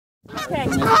Okay.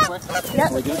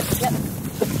 Yep. Yep.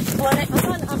 I'm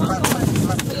on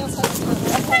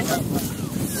okay.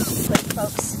 Wait,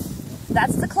 folks.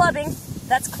 That's the clubbing.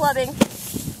 That's clubbing.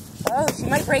 Oh, she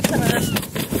might break some of her.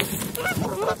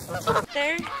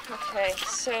 There. Okay,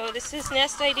 so this is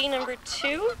nest ID number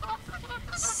 2.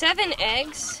 7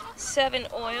 eggs, 7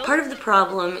 oil. Part of the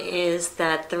problem is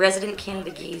that the resident Canada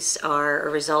geese are a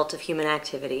result of human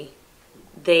activity.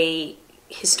 They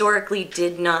historically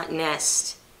did not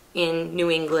nest in New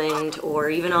England or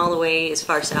even all the way as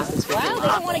far south as Virginia. Wow, they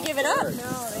don't want to give it up.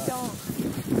 No, they don't.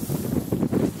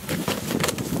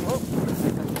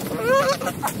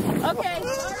 Okay.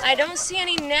 I don't see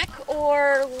any neck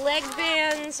or leg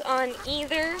bands on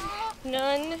either.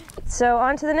 None. So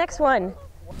on to the next one.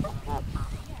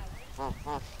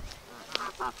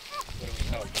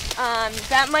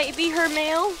 That might be her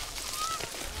male.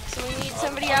 So we need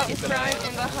somebody out in front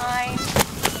and behind.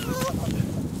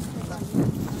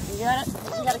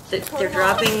 Their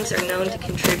droppings are known to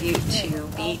contribute to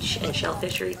beach and shell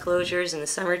fishery closures in the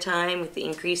summertime with the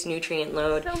increased nutrient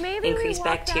load, increased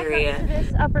bacteria.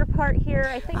 This upper part here,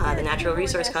 I think the Natural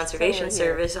Resource Conservation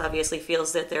Service obviously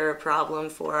feels that they're a problem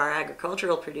for our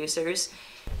agricultural producers,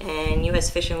 and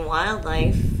U.S. Fish and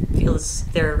Wildlife feels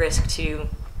they're a risk to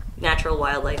natural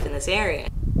wildlife in this area.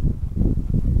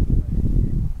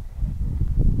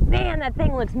 Man, that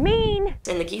thing looks mean!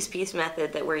 And the GeesePeace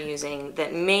method that we're using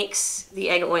that makes the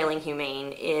egg oiling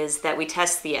humane is that we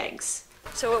test the eggs.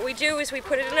 So what we do is we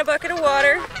put it in a bucket of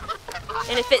water,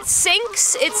 and if it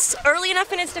sinks, it's early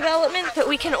enough in its development that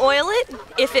we can oil it.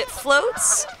 If it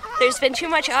floats, there's been too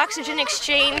much oxygen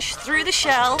exchange through the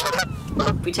shell.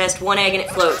 We test 1 egg and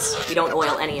it floats. We don't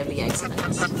oil any of the eggs in the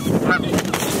nest.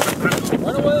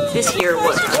 This year,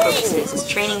 what our focus is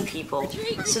training people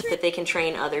so that they can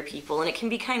train other people, and it can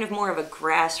be kind of more of a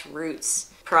grassroots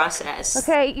process.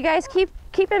 Okay, you guys keep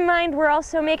in mind we're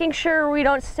also making sure we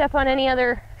don't step on any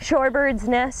other shorebirds'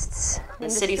 nests.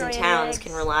 And cities and towns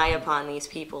can rely upon these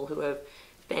people who have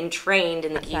been trained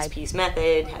in the GeesePeace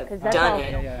method, have done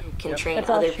it, can train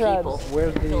other people.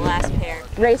 Where's the last pair?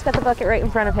 Ray's got the bucket right in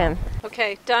front of him.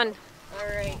 Okay, done. All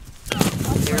right.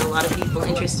 There are a lot of people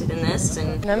interested in this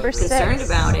and concerned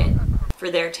about it for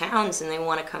their towns, and they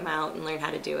want to come out and learn how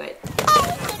to do it. Go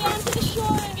down to the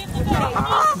shore and get the bag.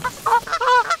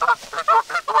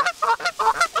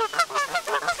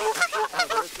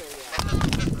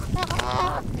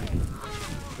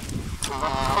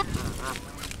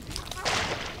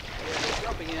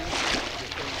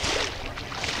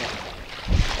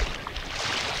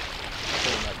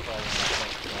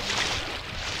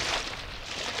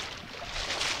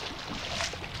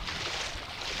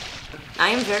 I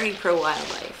am very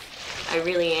pro-wildlife, I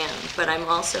really am, but I'm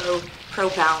also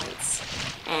pro-balance.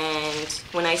 And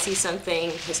when I see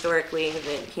something historically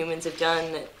that humans have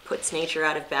done that puts nature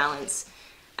out of balance,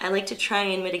 I like to try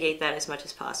and mitigate that as much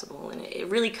as possible. And it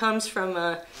really comes from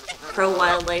a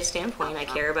pro-wildlife standpoint. I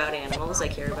care about animals, I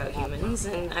care about humans,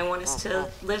 and I want us to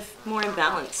live more in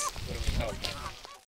balance.